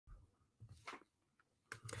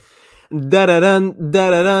Da-da-dun,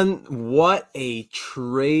 da-da-dun. What a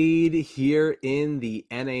trade here in the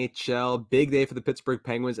NHL. Big day for the Pittsburgh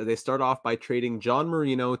Penguins as they start off by trading John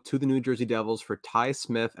Marino to the New Jersey Devils for Ty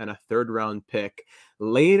Smith and a third-round pick.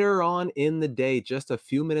 Later on in the day, just a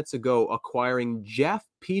few minutes ago, acquiring Jeff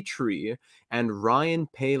Petry and Ryan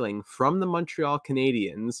Poehling from the Montreal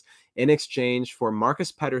Canadiens in exchange for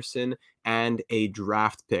Marcus Pettersson and a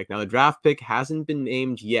draft pick. Now, the draft pick hasn't been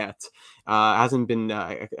named yet, hasn't been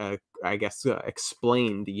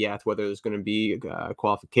explained yet, whether there's going to be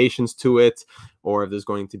qualifications to it or if there's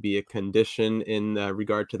going to be a condition in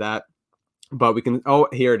regard to that. But we can,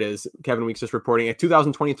 here it is. Kevin Weeks just reporting a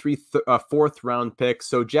 2023 fourth round pick.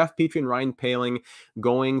 So Jeff Petry and Ryan Poehling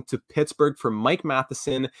going to Pittsburgh for Mike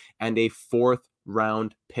Matheson and a fourth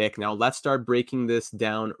round pick. Now let's start breaking this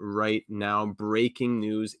down right now. Breaking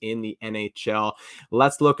news in the NHL.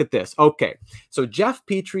 Let's look at this. Okay, so Jeff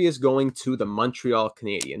Petry is going to the Montreal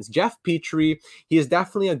Canadiens. Jeff Petry, he is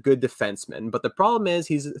definitely a good defenseman, but the problem is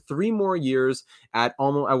he's 3 more years at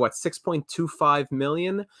almost $6.25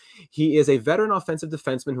 million. He is a veteran offensive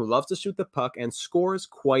defenseman who loves to shoot the puck and scores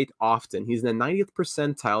quite often. He's in the 90th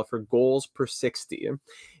percentile for goals per 60.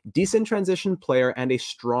 Decent transition player and a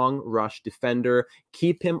strong rush defender.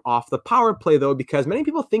 Keep him off the power play, though, because many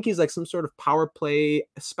people think he's like some sort of power play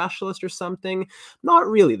specialist or something. Not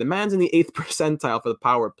really. The man's in the 8th percentile for the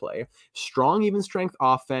power play. Strong, even strength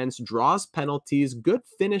offense, draws penalties, good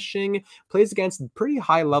finishing, plays against pretty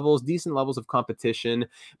high levels, decent levels of competition,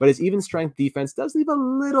 but his even strength defense does leave a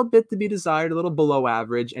little bit to be desired, a little below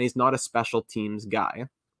average, and he's not a special teams guy.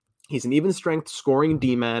 He's an even strength scoring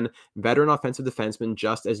D-man, veteran offensive defenseman,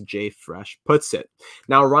 just as Jay Fresh puts it.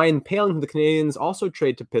 Now, Ryan Poehling, who the Canadiens also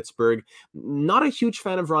trade to Pittsburgh, not a huge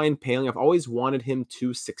fan of Ryan Poehling. I've always wanted him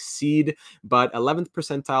to succeed, but 11th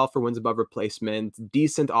percentile for wins above replacement,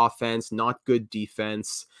 decent offense, not good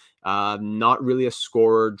defense. Not really a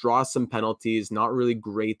scorer, draws some penalties, not really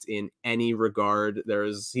great in any regard.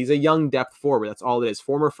 He's a young depth forward. That's all it is.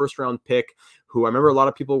 Former first round pick who I remember a lot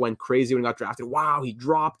of people went crazy when he got drafted. Wow, he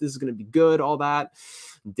dropped. This is going to be good. All that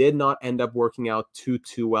did not end up working out too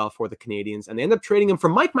well for the Canadiens. And they end up trading him for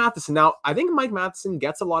Mike Matheson. Now, I think Mike Matheson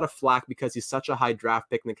gets a lot of flack because he's such a high draft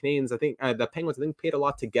pick. And the Canadiens, the Penguins, paid a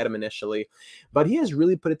lot to get him initially. But he has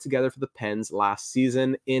really put it together for the Pens last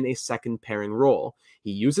season in a second pairing role.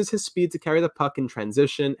 He uses his speed to carry the puck in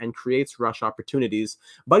transition and creates rush opportunities,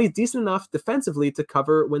 but he's decent enough defensively to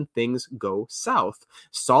cover when things go south.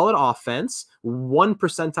 Solid offense, 1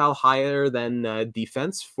 percentile higher than than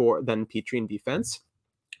Petry in defense.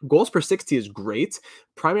 Goals per 60 is great.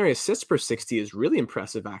 Primary assists per 60 is really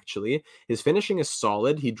impressive, actually. His finishing is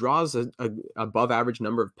solid. He draws a above average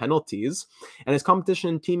number of penalties, and his competition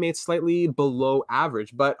and teammates slightly below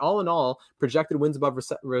average. But all in all, projected wins above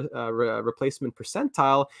replacement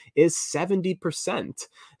percentile is 70%.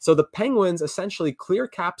 So the Penguins essentially clear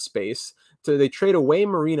cap space. So they trade away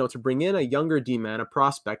Marino to bring in a younger D-man, a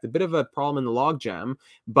prospect, a bit of a problem in the logjam,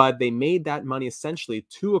 but they made that money essentially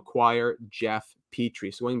to acquire Jeff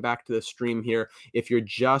Petry. So going back to the stream here, if you're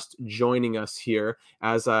just joining us here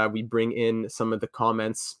as we bring in some of the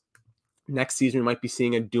comments, next season we might be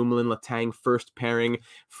seeing a Dumoulin-Letang first pairing.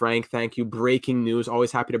 Frank, thank you. Breaking news.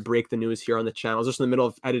 Always happy to break the news here on the channel. Just in the middle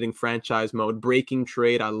of editing franchise mode. Breaking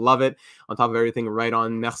trade. I love it. On top of everything, right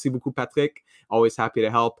on. Merci beaucoup, Patrick. Always happy to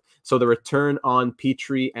help. So the return on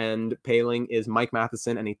Petry and Poehling is Mike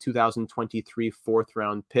Matheson and a 2023 fourth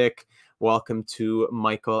round pick. Welcome to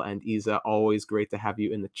Michael and Isa. Always great to have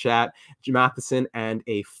you in the chat. Matheson and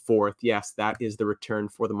a fourth. Yes, that is the return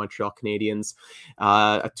for the Montreal Canadiens.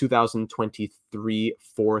 A 2023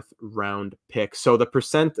 fourth round pick. So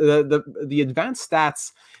the advanced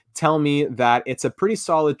stats tell me that it's a pretty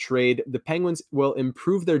solid trade. The Penguins will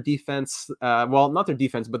improve their defense. Well, not their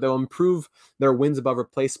defense, but they'll improve their wins above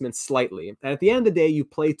replacement slightly. And at the end of the day, you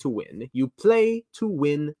play to win. You play to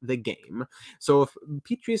win the game. So if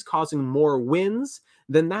Petry is causing more wins,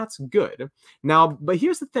 then that's good. Now, but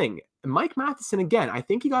here's the thing. Mike Matheson, again, I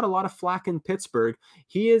think he got a lot of flack in Pittsburgh.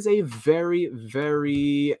 He is a very,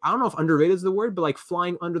 very, I don't know if underrated is the word, but like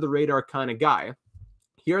flying under the radar kind of guy.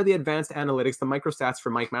 Here are the advanced analytics, the microstats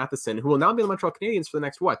for Mike Matheson, who will now be the Montreal Canadiens for the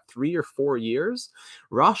next, 3 or 4 years?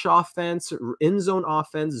 Rush offense, in-zone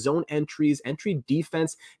offense, zone entries, entry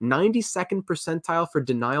defense, 92nd percentile for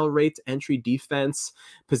denial rate, entry defense,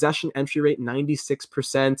 possession entry rate,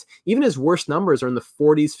 96%. Even his worst numbers are in the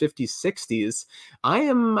 40s, 50s, 60s. I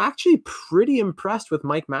am actually pretty impressed with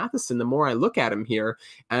Mike Matheson the more I look at him here,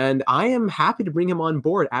 and I am happy to bring him on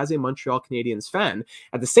board as a Montreal Canadiens fan.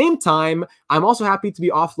 At the same time, I'm also happy to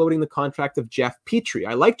be offloading the contract of Jeff Petry.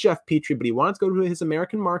 I like Jeff Petry, but he wanted to go to his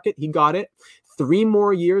American market. He got it. 3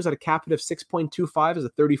 more years at a cap hit of 6.25 as a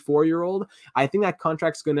 34-year-old. I think that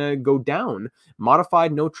contract's going to go down.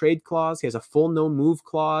 Modified no trade clause. He has a full no move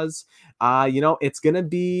clause. It's going to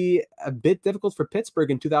be a bit difficult for Pittsburgh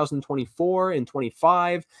in 2024 and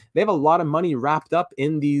 25. They have a lot of money wrapped up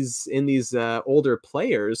in these older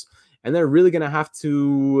players, and they're really going to have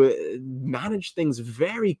to manage things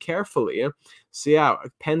very carefully. So yeah,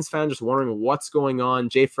 Pens fan just wondering what's going on.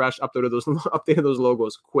 Jay Fresh updated those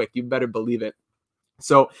logos quick. You better believe it.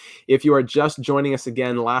 So if you are just joining us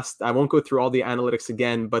again, I won't go through all the analytics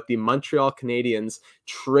again, but the Montreal Canadiens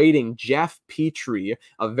trading Jeff Petry,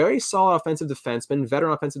 a very solid offensive defenseman,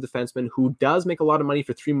 veteran offensive defenseman, who does make a lot of money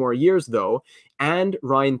for 3 more years though, and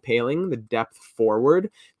Ryan Poehling, the depth forward,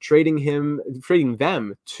 trading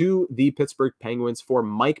them to the Pittsburgh Penguins for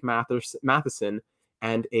Mike Matheson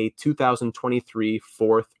and a 2023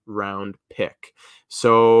 4th-round pick.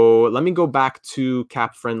 So let me go back to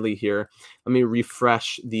Cap Friendly here. Let me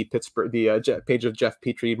refresh the page of Jeff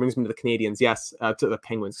Petry. It brings me to the Canadiens. Yes, to the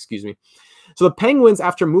Penguins, excuse me. So the Penguins,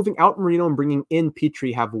 after moving out Marino and bringing in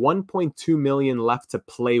Petry, have $1.2 million left to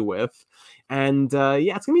play with. And it's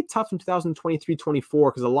going to be tough in 2023-24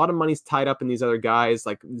 because a lot of money's tied up in these other guys.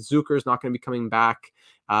 Like Zucker's not going to be coming back.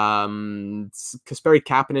 Kasperi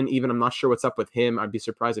Kapanen, even, I'm not sure what's up with him. I'd be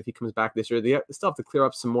surprised if he comes back this year. They still have to clear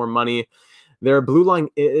up some more money. Their blue line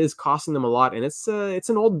is costing them a lot, and it's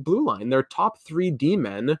an old blue line. Their top 3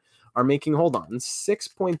 D-men are making,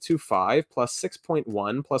 6.25 plus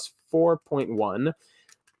 6.1 plus 4.1.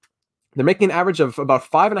 They're making an average of about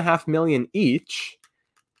 $5.5 million each,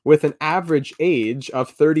 with an average age of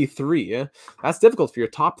 33. That's difficult for your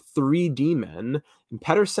top 3 D-men. And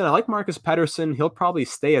Pettersson, I like Marcus Pettersson. He'll probably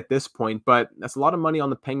stay at this point, but that's a lot of money on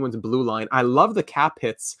the Penguins' blue line. I love the cap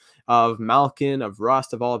hits of Malkin, of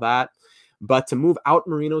Rust, of all that. But to move out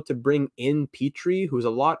Marino to bring in Petry, who's a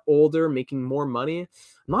lot older, making more money, I'm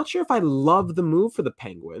not sure if I love the move for the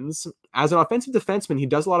Penguins. As an offensive defenseman, he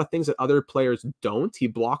does a lot of things that other players don't. He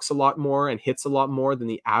blocks a lot more and hits a lot more than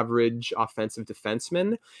the average offensive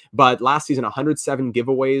defenseman. But last season, 107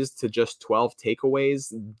 giveaways to just 12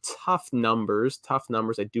 takeaways. Tough numbers,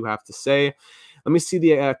 I do have to say. Let me see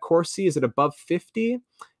the Corsi. Is it above 50?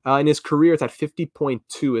 In his career, it's at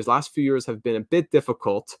 50.2. His last few years have been a bit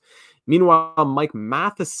difficult. Meanwhile, Mike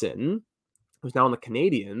Matheson, who's now on the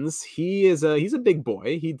Canadiens, he's a big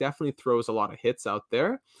boy. He definitely throws a lot of hits out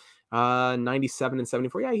there. 97 and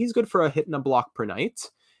 74. Yeah, he's good for a hit and a block per night.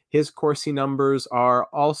 His Corsi numbers are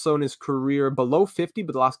also in his career below 50,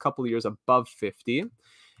 but the last couple of years above 50.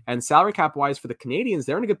 And salary cap wise for the Canadiens,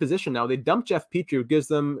 they're in a good position now. They dumped Jeff Petry, who gives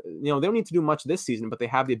them, they don't need to do much this season, but they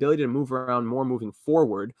have the ability to move around more moving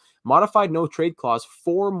forward. Modified no trade clause,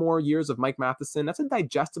 4 more years of Mike Matheson. That's a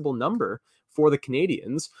digestible number for the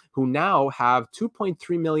Canadiens, who now have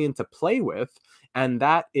 $2.3 million to play with. And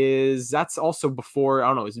that's also before, I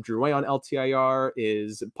don't know, is Drouin on LTIR?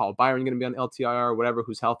 Is Paul Byron going to be on LTIR? Whatever,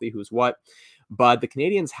 who's healthy, who's what. But the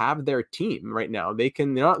Canadiens have their team right now. They're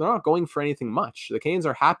not going for anything much. The Canadiens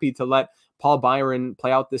are happy to let Paul Byron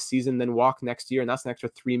play out this season, then walk next year, and that's an extra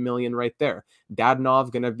 $3 million right there.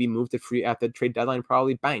 Dadonov going to be moved to free at the trade deadline,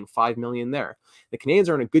 probably bang, $5 million there. The Canadiens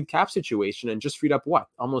are in a good cap situation and just freed up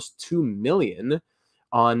almost $2 million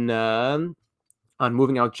on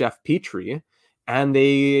moving out Jeff Petry. And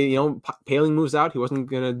they, Poehling moves out. He wasn't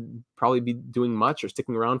going to probably be doing much or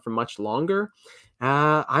sticking around for much longer.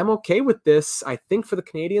 I'm okay with this. I think for the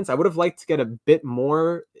Canadiens, I would have liked to get a bit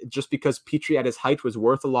more just because Petry at his height was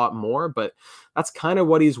worth a lot more, but that's kind of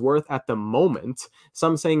what he's worth at the moment.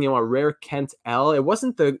 Some saying, a rare Kent L. It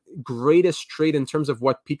wasn't the greatest trade in terms of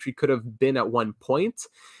what Petry could have been at one point,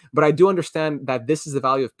 but I do understand that this is the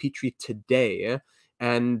value of Petry today.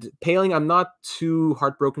 And Poehling, I'm not too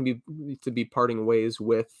heartbroken to be parting ways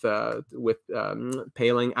with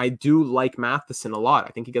Poehling. I do like Matheson a lot.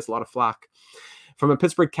 I think he gets a lot of flack. From a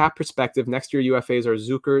Pittsburgh cap perspective, next year UFAs are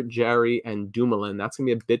Zucker, Jarry, and Dumoulin. That's going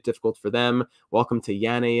to be a bit difficult for them. Welcome to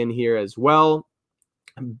Yanni in here as well.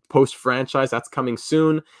 Post-franchise, that's coming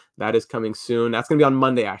soon. That is coming soon. That's going to be on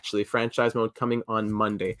Monday, actually. Franchise mode coming on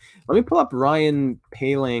Monday. Let me pull up Ryan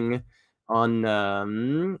Poehling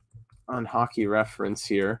on Hockey Reference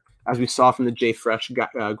here. As we saw from the Jay Fresh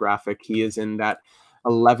graphic, he is in that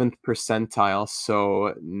 11th percentile,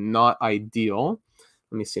 so not ideal.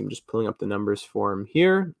 Let me see. I'm just pulling up the numbers for him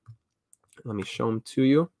here. Let me show them to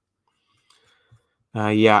you.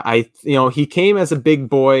 He came as a big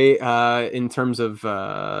boy in terms of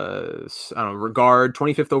regard.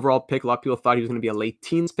 25th overall pick. A lot of people thought he was going to be a late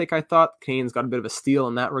teens pick. I thought Kane's got a bit of a steal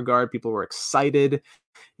in that regard. People were excited.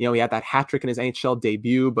 You know, he had that hat trick in his NHL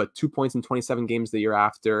debut, but 2 points in 27 games the year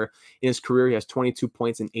after. In his career, he has 22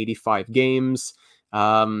 points in 85 games.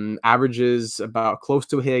 Averages about close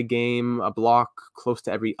to a hit a game, a block close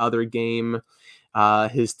to every other game.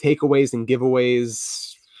 His takeaways and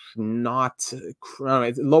giveaways, not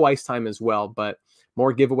low ice time as well, but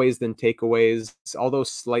more giveaways than takeaways, although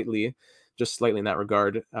just slightly in that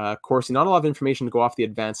regard. Of course, not a lot of information to go off the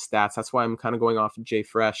advanced stats. That's why I'm kind of going off of Jay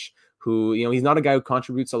Fresh, who, you know, he's not a guy who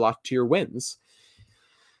contributes a lot to your wins.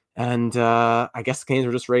 And I guess the Canadiens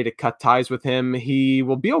were just ready to cut ties with him. He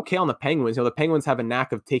will be okay on the Penguins. You know, the Penguins have a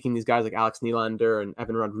knack of taking these guys like Alex Nylander and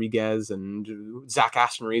Evan Rodriguez and Zach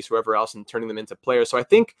Aston-Reese, whoever else, and turning them into players. So I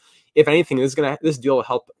think, if anything, this deal will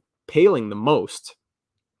help Poehling the most.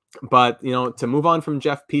 But, you know, to move on from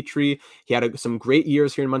Jeff Petry, he had some great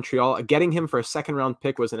years here in Montreal. Getting him for a second-round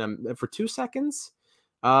pick was for 2 seconds?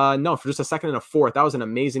 No, for just a second and a fourth. That was an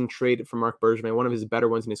amazing trade for Marc Bergevin, one of his better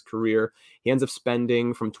ones in his career. He ends up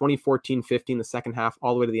spending from 2014-15, the second half,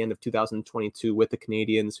 all the way to the end of 2022 with the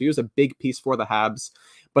Canadiens. So he was a big piece for the Habs.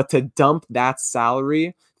 But to dump that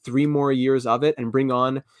salary, 3 more years of it, and bring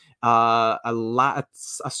on a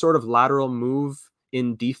sort of lateral move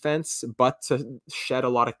in defense, but to shed a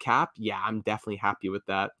lot of cap, yeah, I'm definitely happy with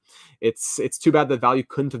that. It's too bad the value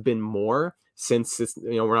couldn't have been more, since it's,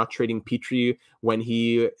 you know, we're not trading Petry when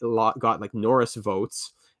he got like Norris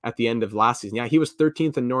votes at the end of last season. Yeah, he was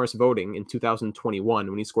 13th in Norris voting in 2021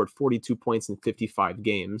 when he scored 42 points in 55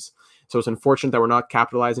 games. So it's unfortunate that we're not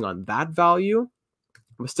capitalizing on that value.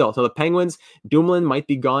 But still, so the Penguins, Dumoulin might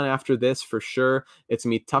be gone after this for sure. It's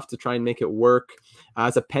going to be tough to try and make it work.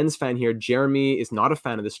 As a Pens fan here, Jeremy is not a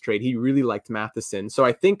fan of this trade. He really liked Matheson. So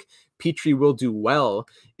I think Petry will do well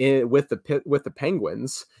with the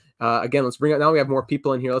Penguins. Again, let's bring up, now we have more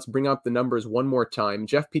people in here. Let's bring up the numbers one more time.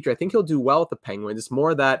 Jeff Petry, I think he'll do well with the Penguins. It's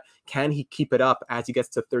more that, can he keep it up as he gets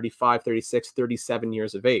to 35, 36, 37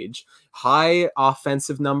 years of age? High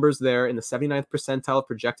offensive numbers there in the 79th percentile,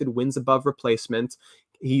 projected wins above replacement.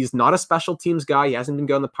 He's not a special teams guy. He hasn't been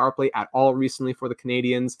good on the power play at all recently for the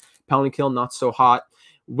Canadiens. Penalty kill, not so hot.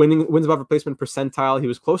 Wins above replacement percentile, he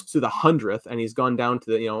was close to the 100th, and he's gone down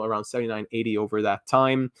to the, around 79, 80 over that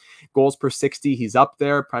time. Goals per 60, he's up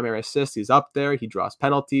there. Primary assists, he's up there. He draws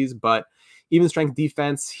penalties, but even strength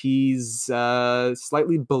defense, he's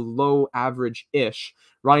slightly below average-ish.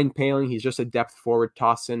 Ryan Poehling, he's just a depth forward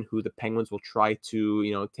toss-in who the Penguins will try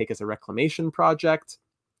to, take as a reclamation project.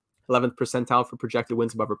 11th percentile for projected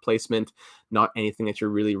wins above replacement. Not anything that you're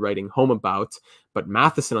really writing home about. But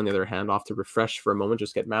Matheson, on the other hand, off to refresh for a moment,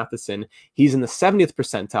 just get Matheson. He's in the 70th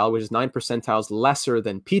percentile, which is 9 percentiles lesser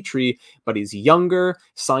than Petry, but he's younger,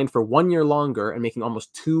 signed for 1 year longer, and making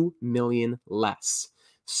almost $2 million less.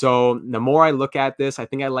 So the more I look at this, I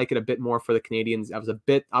think I like it a bit more for the Canadiens.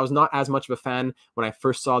 I was not as much of a fan when I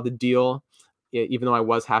first saw the deal, even though I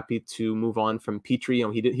was happy to move on from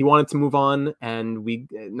Petry. He wanted to move on, and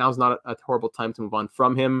now's not a horrible time to move on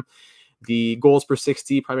from him. The goals per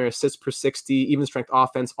 60, primary assists per 60, even strength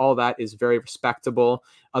offense, all that is very respectable.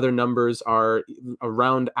 Other numbers are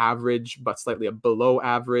around average, but slightly below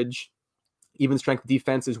average. Even strength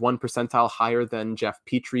defense is 1 percentile higher than Jeff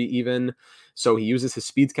Petry even. So he uses his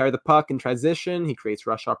speed to carry the puck in transition. He creates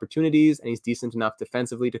rush opportunities, and he's decent enough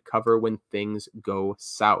defensively to cover when things go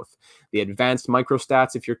south. The advanced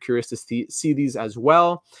microstats, if you're curious to see these as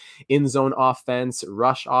well. In-zone offense,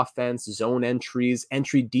 rush offense, zone entries,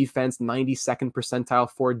 entry defense, 92nd percentile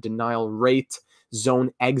for denial rate.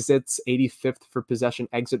 Zone exits, 85th for possession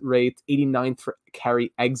exit rate, 89th for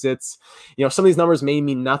carry exits. Some of these numbers may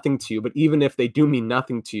mean nothing to you, but even if they do mean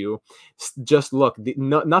nothing to you, just look.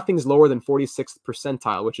 Nothing's lower than 46th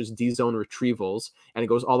percentile, which is D-zone retrievals, and it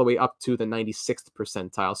goes all the way up to the 96th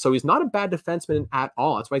percentile. So he's not a bad defenseman at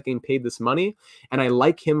all. That's why he's getting paid this money, and I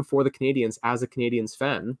like him for the Canadiens as a Canadiens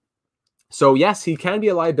fan. So yes, he can be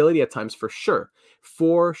a liability at times for sure.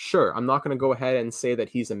 For sure. I'm not going to go ahead and say that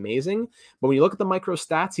he's amazing, but when you look at the micro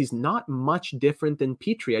stats, he's not much different than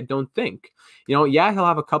Petry, I don't think. Yeah, he'll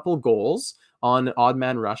have a couple goals on odd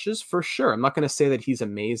man rushes for sure. I'm not going to say that he's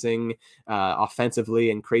amazing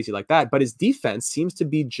offensively and crazy like that, but his defense seems to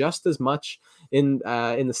be just as much in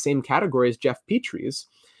the same category as Jeff Petry's.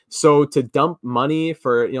 So to dump money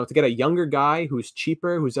for, to get a younger guy who's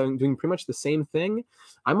cheaper, who's doing pretty much the same thing,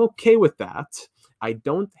 I'm okay with that. I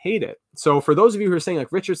don't hate it. So for those of you who are saying,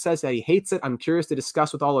 like Richard says, that he hates it, I'm curious to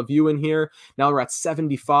discuss with all of you in here. Now we're at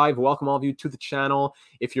 75. Welcome all of you to the channel.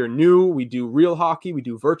 If you're new, we do real hockey, we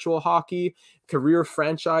do virtual hockey, career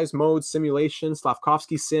franchise mode, simulation,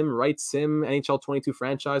 Slavkovsky sim, right sim, NHL 22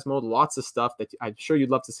 franchise mode, lots of stuff that I'm sure you'd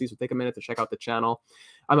love to see. So take a minute to check out the channel.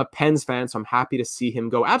 I'm a Pens fan, so I'm happy to see him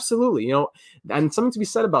go. Absolutely, you know, and something to be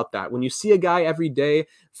said about that. When you see a guy every day,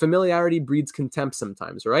 familiarity breeds contempt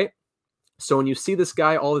sometimes, right? So when you see this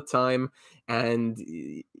guy all the time and,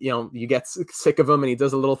 you know, you get sick of him and he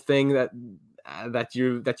does a little thing that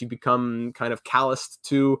you become kind of calloused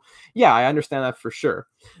to, yeah, I understand that for sure.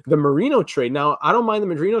 The Marino trade, now I don't mind the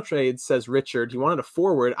Marino trade, says Richard. He wanted a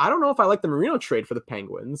forward. I don't know if I like the Marino trade for the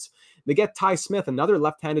Penguins. They get Ty Smith, another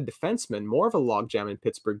left-handed defenseman, more of a logjam in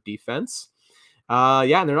Pittsburgh defense.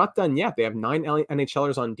 Yeah, and they're not done yet. They have 9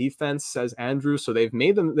 NHLers on defense, says Andrew. So they've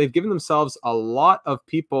given themselves a lot of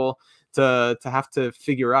people to have to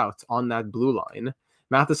figure out on that blue line.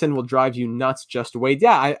 Matheson will drive you nuts. Just wait.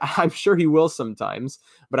 Yeah, I'm sure he will sometimes,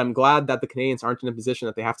 but I'm glad that the Canadiens aren't in a position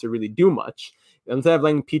that they have to really do much. Instead of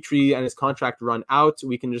letting Petry and his contract run out,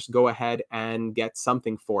 we can just go ahead and get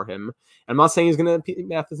something for him. I'm not saying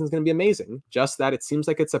Matheson's going to be amazing, just that it seems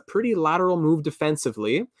like it's a pretty lateral move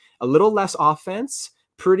defensively, a little less offense,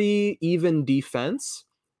 pretty even defense,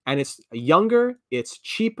 and it's younger, it's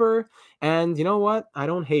cheaper, and you know what? I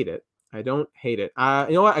don't hate it. I don't hate it.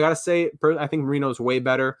 You know what? I got to say, I think Marino's way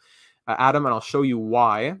better, Adam, and I'll show you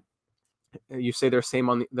why. You say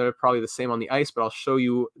they're probably the same on the ice, but I'll show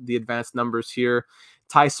you the advanced numbers here.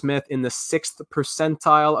 Ty Smith in the 6th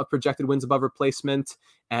percentile of projected wins above replacement,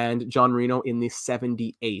 and John Marino in the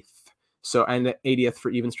 78th. So, and the 80th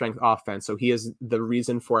for even strength offense. So he is the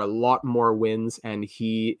reason for a lot more wins, and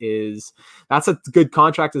that's a good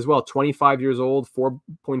contract as well. 25 years old,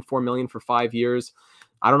 $4.4 million for 5 years.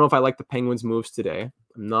 I don't know if I like the Penguins' moves today.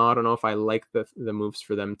 I don't know if I like the moves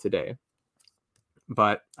for them today.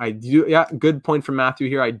 But I do, yeah, good point from Matthew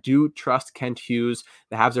here. I do trust Kent Hughes.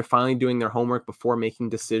 The Habs are finally doing their homework before making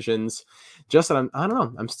decisions. Just that I don't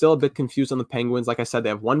know. I'm still a bit confused on the Penguins. Like I said, they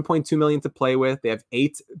have $1.2 million to play with. They have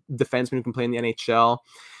 8 defensemen who can play in the NHL.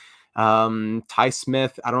 Ty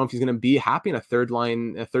Smith, I don't know if he's going to be happy in a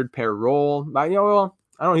third pair role. But, you know, well,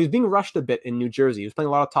 I don't know. He's being rushed a bit in New Jersey. He was playing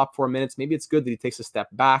a lot of top 4 minutes. Maybe it's good that he takes a step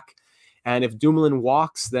back. And if Dumoulin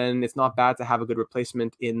walks, then it's not bad to have a good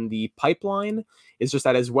replacement in the pipeline. It's just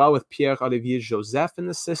that as well with Pierre-Olivier Joseph in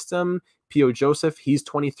the system, P.O. Joseph, he's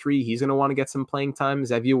 23. He's going to want to get some playing time.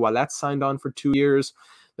 Xavier Ouellet signed on for 2 years.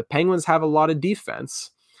 The Penguins have a lot of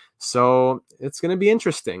defense. So it's going to be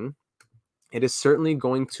interesting. It is certainly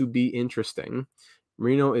going to be interesting.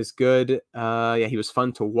 Marino is good. Yeah, he was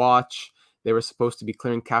fun to watch. They were supposed to be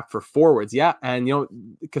clearing cap for forwards. Yeah, and, you know,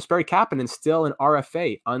 Kasperi Kapanen's still an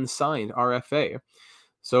RFA, unsigned RFA.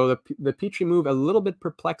 So the Petry move, a little bit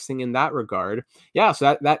perplexing in that regard. Yeah,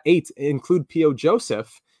 so that 8 include P.O.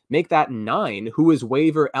 Joseph, make that 9, who is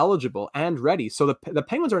waiver eligible and ready. So the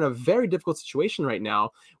Penguins are in a very difficult situation right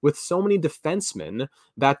now with so many defensemen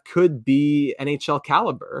that could be NHL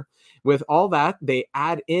caliber. With all that, they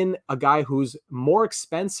add in a guy who's more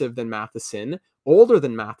expensive than Matheson, older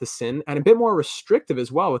than Matheson, and a bit more restrictive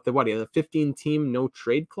as well with he has a 15-team no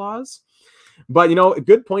trade clause. But, you know, a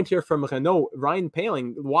good point here from Renault, Ryan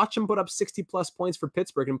Poehling. Watch him put up 60-plus points for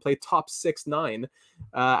Pittsburgh and play top 6-9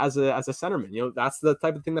 as a centerman. You know, that's the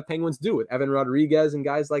type of thing that Penguins do with Evan Rodriguez and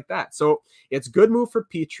guys like that. So it's a good move for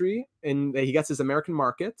Petry, and he gets his American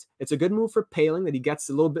market. It's a good move for Poehling that he gets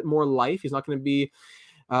a little bit more life. He's not going to be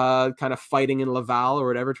kind of fighting in Laval or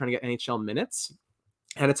whatever, trying to get NHL minutes.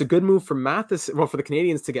 And it's a good move for Matheson, well, for the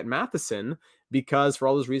Canadiens to get Matheson, because for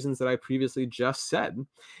all those reasons that I previously just said.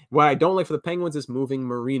 What I don't like for the Penguins is moving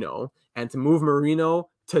Marino. And to move Marino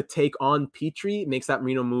to take on Petry makes that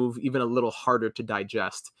Marino move even a little harder to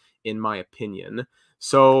digest, in my opinion.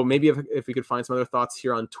 So maybe if we could find some other thoughts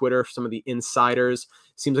here on Twitter, some of the insiders.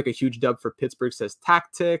 Seems like a huge dub for Pittsburgh, says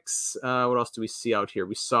Tactics. What else do we see out here?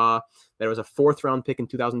 We saw that it was a 4th-round pick in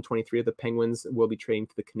 2023 of the Penguins will be trading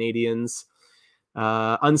to the Canadiens.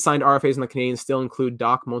 Unsigned RFAs in the Canadiens still include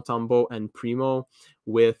Doc, Montembeault, and Primo,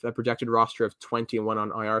 with a projected roster of 20 and 1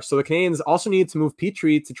 on IR. So the Canadiens also need to move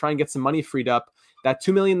Petry to try and get some money freed up. That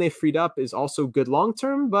 $2 million they freed up is also good long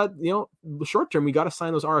term, but, you know, short term we got to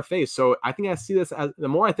sign those RFAs. So I think I see this as, the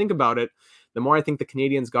more I think about it, the more I think the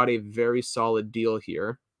Canadiens got a very solid deal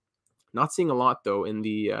here. Not seeing a lot though in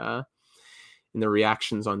the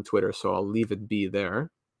reactions on Twitter, so I'll leave it be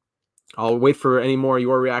there. I'll wait for any more of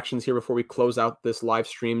your reactions here before we close out this live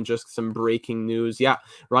stream. Just some breaking news. Yeah,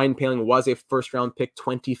 Ryan Poehling was a first-round pick,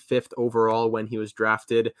 25th overall when he was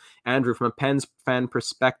drafted. Andrew, from a Pens fan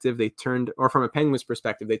perspective, from a Penguins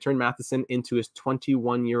perspective, they turned Matheson into his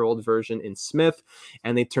 21-year-old version in Smith,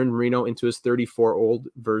 and they turned Marino into his 34-year-old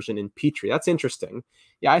version in Petry. That's interesting.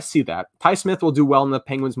 Yeah, I see that. Ty Smith will do well in the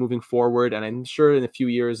Penguins moving forward, and I'm sure in a few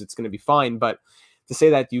years it's going to be fine. But to say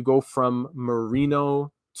that you go from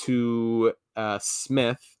Marino to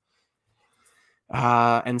Smith,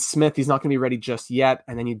 and Smith, he's not going to be ready just yet,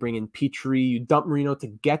 and then you bring in Petry, you dump Marino to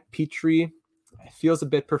get Petry, it feels a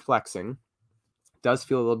bit perplexing. Does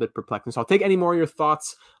feel a little bit perplexing. So I'll take any more of your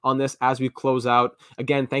thoughts on this as we close out.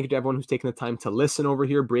 Again, thank you to everyone who's taken the time to listen over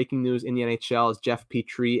here. Breaking news in the NHL is Jeff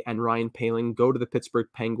Petry and Ryan Poehling go to the Pittsburgh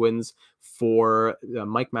Penguins for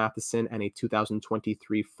Mike Matheson and a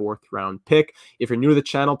 2023 4th-round pick. If you're new to the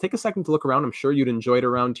channel, take a second to look around. I'm sure you'd enjoy it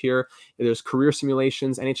around here. There's career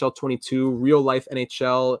simulations, NHL 22, real-life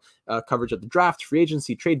NHL coverage of the draft, free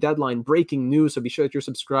agency, trade deadline, breaking news. So be sure that you're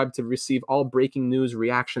subscribed to receive all breaking news,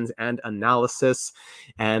 reactions, and analysis.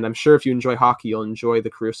 And I'm sure if you enjoy hockey, you'll enjoy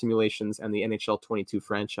the career simulations and the NHL 22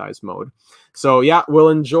 franchise mode. So yeah, we'll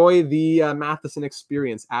enjoy the Matheson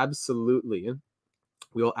experience. Absolutely.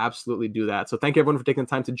 We will absolutely do that. So thank you everyone for taking the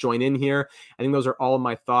time to join in here. I think those are all of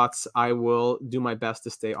my thoughts. I will do my best to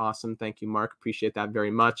stay awesome. Thank you, Mark. Appreciate that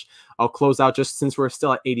very much. I'll close out, just since we're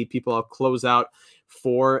still at 80 people, I'll close out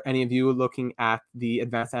for any of you looking at the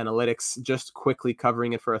advanced analytics, just quickly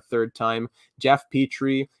covering it for a third time. Jeff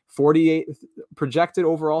Petry, 48 projected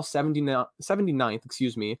overall,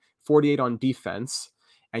 79th, 48 on defense.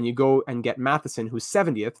 And you go and get Matheson, who's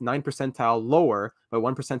 70th, 9 percentile lower, but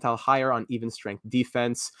 1 percentile higher on even strength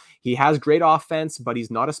defense. He has great offense, but he's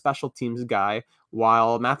not a special teams guy.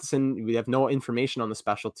 While Matheson, we have no information on the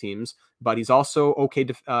special teams, but he's also okay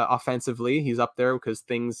offensively. He's up there because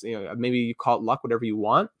things, maybe you call it luck, whatever you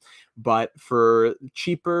want. But for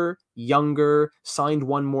cheaper, younger, signed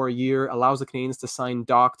 1 more year, allows the Canadiens to sign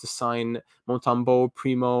Doc, to sign Montembeault,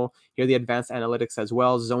 Primo, here the advanced analytics as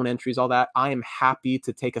well, zone entries, all that. I am happy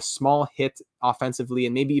to take a small hit offensively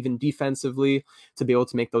and maybe even defensively to be able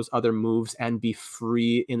to make those other moves and be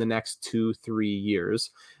free in the next 2-3 years.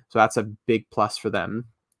 So that's a big plus for them.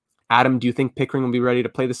 Adam, do you think Pickering will be ready to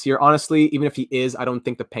play this year? Honestly, even if he is, I don't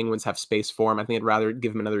think the Penguins have space for him. I think I'd rather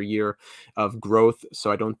give him another year of growth.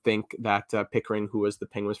 So I don't think that Pickering, who was the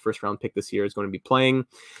Penguins' first-round pick this year, is going to be playing.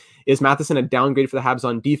 Is Matheson a downgrade for the Habs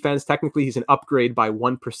on defense? Technically, he's an upgrade by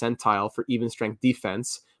 1 percentile for even-strength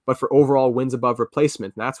defense, but for overall wins above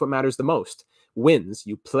replacement, and that's what matters the most. Wins.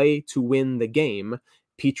 You play to win the game.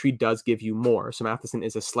 Petry does give you more. So Matheson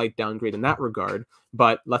is a slight downgrade in that regard,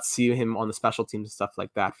 but let's see him on the special teams and stuff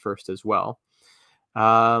like that first as well.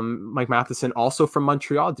 Mike Matheson, also from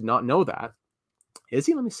Montreal. Did not know that. Is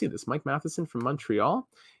he? Let me see this. Mike Matheson from Montreal.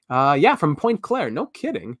 Yeah, from Pointe Claire. No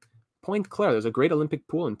kidding. Pointe Claire. There's a great Olympic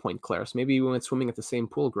pool in Pointe Claire. So maybe we went swimming at the same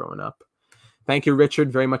pool growing up. Thank you,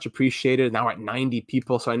 Richard. Very much appreciated. Now we're at 90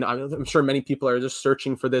 people, so I'm sure many people are just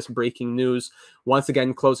searching for this breaking news. Once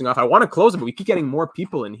again, closing off. I want to close it, but we keep getting more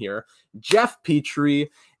people in here. Jeff Petry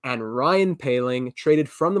and Ryan Poehling traded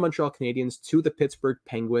from the Montreal Canadiens to the Pittsburgh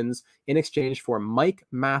Penguins in exchange for Mike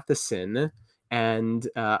Matheson and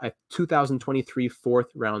a 2023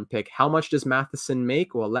 4th-round pick. How much does Matheson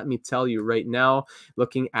make? Well, let me tell you right now,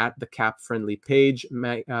 looking at the cap-friendly page,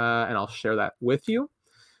 and I'll share that with you.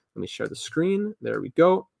 Let me share the screen. There we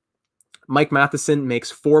go. Mike Matheson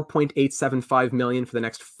makes $4.875 million for the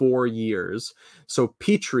next 4 years. So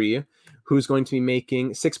Petry, who's going to be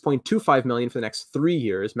making $6.25 million for the next 3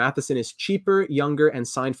 years. Matheson is cheaper, younger, and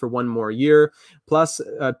signed for 1 more year. Plus,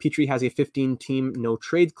 Petry has a 15-team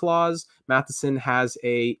no-trade clause. Matheson has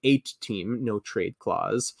a 8-team no-trade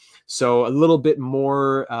clause. So a little bit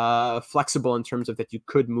more flexible in terms of that you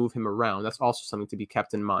could move him around. That's also something to be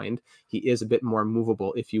kept in mind. He is a bit more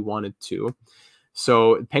movable if you wanted to.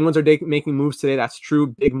 So Penguins are making moves today. That's true.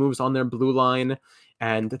 Big moves on their blue line.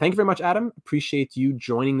 And thank you very much, Adam. Appreciate you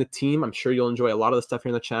joining the team. I'm sure you'll enjoy a lot of the stuff here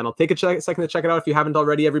on the channel. Take a second to check it out if you haven't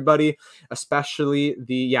already, everybody. Especially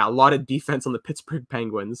a lot of defense on the Pittsburgh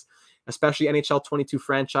Penguins. Especially NHL 22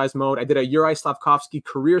 franchise mode. I did a Yuri Slafkovsky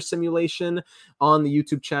career simulation on the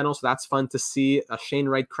YouTube channel, so that's fun to see. A Shane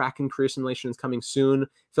Wright Kraken career simulation is coming soon.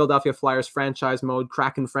 Philadelphia Flyers franchise mode,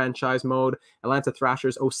 Kraken franchise mode, Atlanta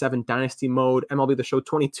Thrashers 07 Dynasty mode, MLB The Show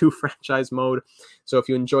 22 franchise mode. So if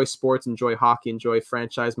you enjoy sports, enjoy hockey, enjoy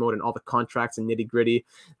franchise mode and all the contracts and nitty gritty,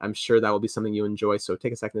 I'm sure that will be something you enjoy. So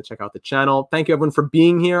take a second to check out the channel. Thank you everyone for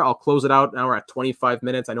being here. I'll close it out. Now we're at 25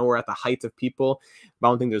 minutes. I know we're at the height of people, but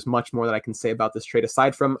I don't think there's much much more that I can say about this trade,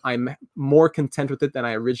 aside from I'm more content with it than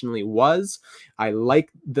I originally was. I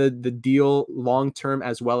like the deal long-term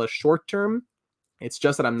as well as short-term. It's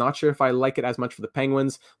just that I'm not sure if I like it as much for the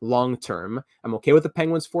Penguins long-term. I'm okay with the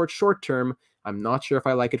Penguins for it short-term. I'm not sure if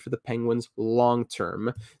I like it for the Penguins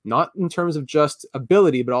long-term. Not in terms of just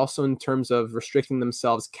ability, but also in terms of restricting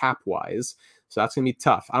themselves cap-wise. So that's going to be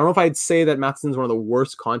tough. I don't know if I'd say that Matheson's one of the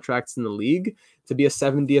worst contracts in the league to be a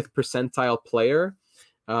 70th percentile player.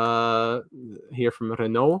 Here from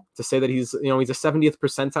Renault to say that he's a 70th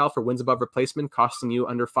percentile for wins above replacement, costing you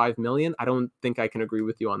under $5 million. I don't think I can agree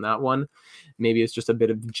with you on that one. Maybe it's just a bit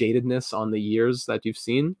of jadedness on the years that you've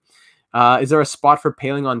seen. Is there a spot for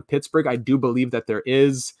Poehling on Pittsburgh? I do believe that there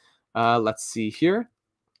is. Let's see here.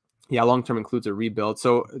 Yeah, long-term includes a rebuild.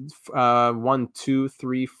 So 1, 2,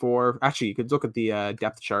 3, 4. Actually, you could look at the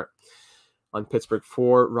depth chart on Pittsburgh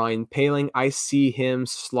for Ryan Poehling. I see him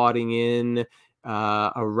slotting in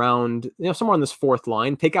around somewhere on this fourth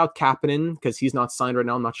line. Take out Kapanen because he's not signed right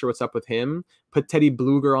now. I'm not sure what's up with him. Put Teddy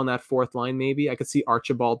Bluger on that fourth line. Maybe I could see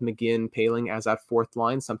Archibald, McGinn, Poehling as that fourth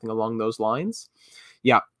line, something along those lines.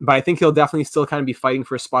 Yeah, but I think he'll definitely still kind of be fighting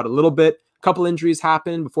for a spot a little bit. A couple injuries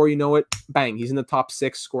happen before you know it, bang, he's in the top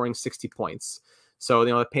 6 scoring 60 points. So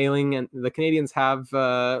the Poehling and the Canadians have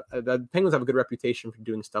the Penguins have a good reputation for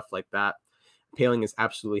doing stuff like that. Poehling is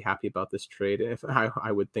absolutely happy about this trade. If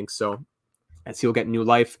I would think so, as he'll get new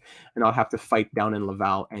life and not have to fight down in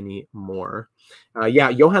Laval anymore.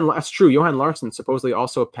 Yeah, that's true. Johan Larsson, supposedly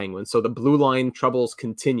also a Penguin. So the blue line troubles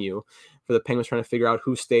continue for the Penguins trying to figure out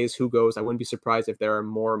who stays, who goes. I wouldn't be surprised if there are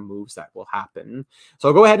more moves that will happen. So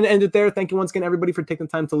I'll go ahead and end it there. Thank you once again, everybody, for taking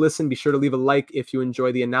the time to listen. Be sure to leave a like if you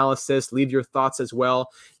enjoy the analysis. Leave your thoughts as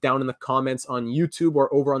well down in the comments on YouTube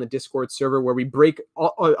or over on the Discord server, where we break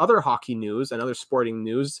other hockey news and other sporting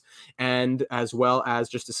news, and as well as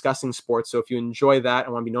just discussing sports. So if you enjoy that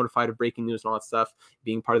and want to be notified of breaking news and all that stuff,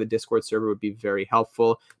 being part of the Discord server would be very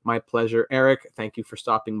helpful. My pleasure, Eric. Thank you for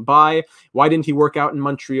stopping by. Why didn't he work out in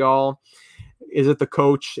Montreal? Is it the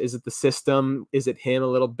coach? Is it the system? Is it him a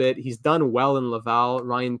little bit? He's done well in Laval.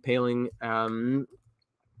 Ryan Poehling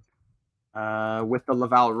with the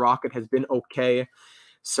Laval Rocket has been okay.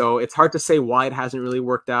 So it's hard to say why it hasn't really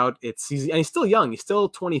worked out. And he's still young. He's still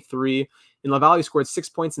 23. In Laval, he scored 6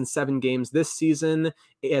 points in 7 games this season.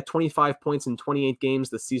 He had 25 points in 28 games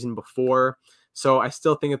the season before. So I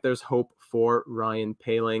still think that there's hope for Ryan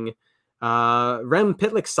Poehling. Rem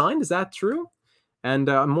Pitlick signed. Is that true? And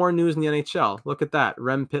more news in the NHL. Look at that.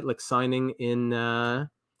 Rem Pitlick signing in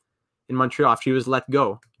Montreal after he was let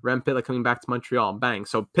go. Rem Pitlick coming back to Montreal. Bang.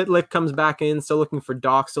 So Pitlick comes back in, still looking for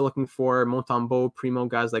Doc, still looking for Montembeault, Primo,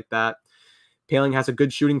 guys like that. Poehling has a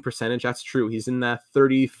good shooting percentage. That's true. He's in the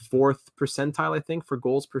 34th percentile, I think, for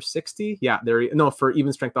goals per 60. Yeah, for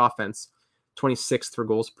even strength offense. 26th for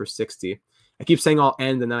goals per 60. I keep saying I'll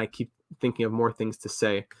end, and then I keep thinking of more things to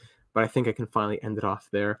say. But I think I can finally end it off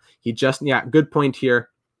there. Good point here.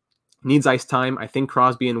 Needs ice time. I think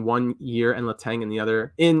Crosby in 1 year and Letang in the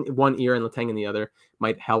other. In 1 year and Letang in the other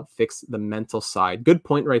might help fix the mental side. Good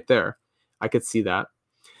point right there. I could see that.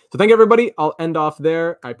 So thank you, everybody. I'll end off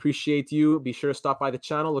there. I appreciate you. Be sure to stop by the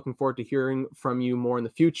channel. Looking forward to hearing from you more in the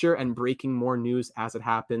future and breaking more news as it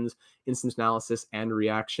happens. Instant analysis and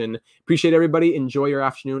reaction. Appreciate everybody. Enjoy your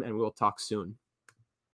afternoon, and we'll talk soon.